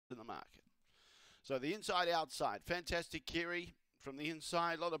market. So the inside-outside, Fantastic Kiri from the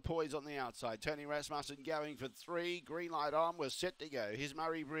inside, a lot of poise on the outside. Tony Rasmussen going for 3, green light on, we're set to go. Here's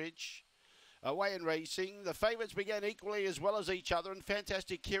Murray-Bridge. Away and racing. The favourites began equally as well as each other, and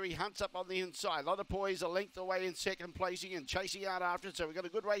Fantastic Kiri hunts up on the inside. A lot of poise, a length away in second placing and chasing out after it. So we've got a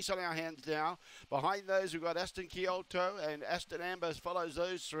good race on our hands now. Behind those, we've got Aston Kyoto, and Aston Amber follows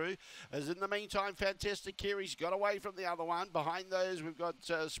those through. As in the meantime, Fantastic Kiri's got away from the other one. Behind those, we've got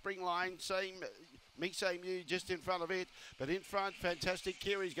Spring Line, same you just in front of it, but in front, Fantastic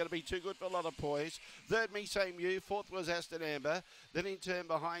Kiri's going to be too good for a lot of poise. Third, you. Fourth was Aston Amber. Then in turn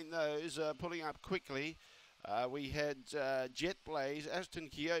behind those, pulling up quickly, we had Jet Blaze, Aston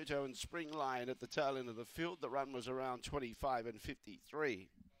Kyoto and Spring Line at the tail end of the field. The run was around 25 and 53.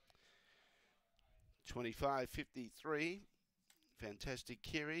 25.53. Fantastic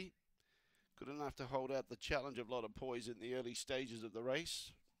Kiri. Good enough to hold out the challenge of a lot of poise in the early stages of the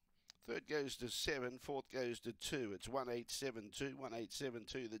race. Third goes to 7, fourth goes to 2. It's 1872,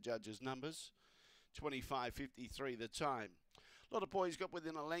 1872 the judges' numbers. 25.53 the time. A lot of poise got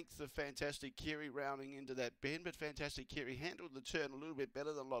within a length of Fantastic Kiri rounding into that bend, but Fantastic Kiri handled the turn a little bit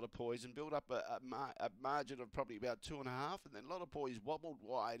better than a lot of poise and built up a margin of probably about 2.5, and then a lot of poise wobbled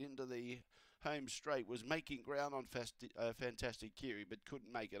wide into the home straight, was making ground on Fantastic Kiri, but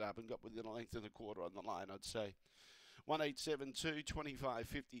couldn't make it up and got within a length and a quarter on the line, I'd say. 1872,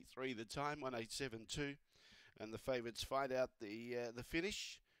 25.53 the time, 1872, and the favourites find out the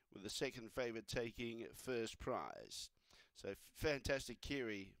finish with the second favourite taking first prize. So Fantastic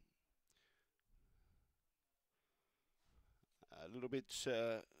Kiri, a little bit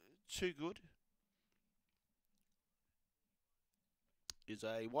too good, is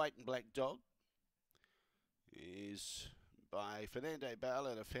a white and black dog, is by Fernando Bale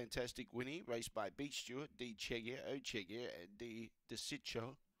and a Fantastic Winnie, raced by B. Stewart, D. Chegia, O. Chegia, and D.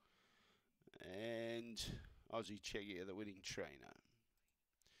 DeSiccio, and Aussie Chegia, the winning trainer.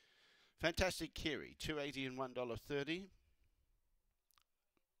 Fantastic Kiri, $2.80 and $1.30.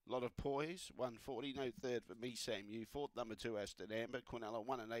 A lot of poise, 140, no third for Me Same You. Fourth, number 2, Aston Amber. Quinella,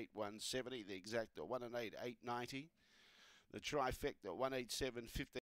 1 and 8, 170. The exacta, 1 and 8, 890. The trifecta, 187, 15.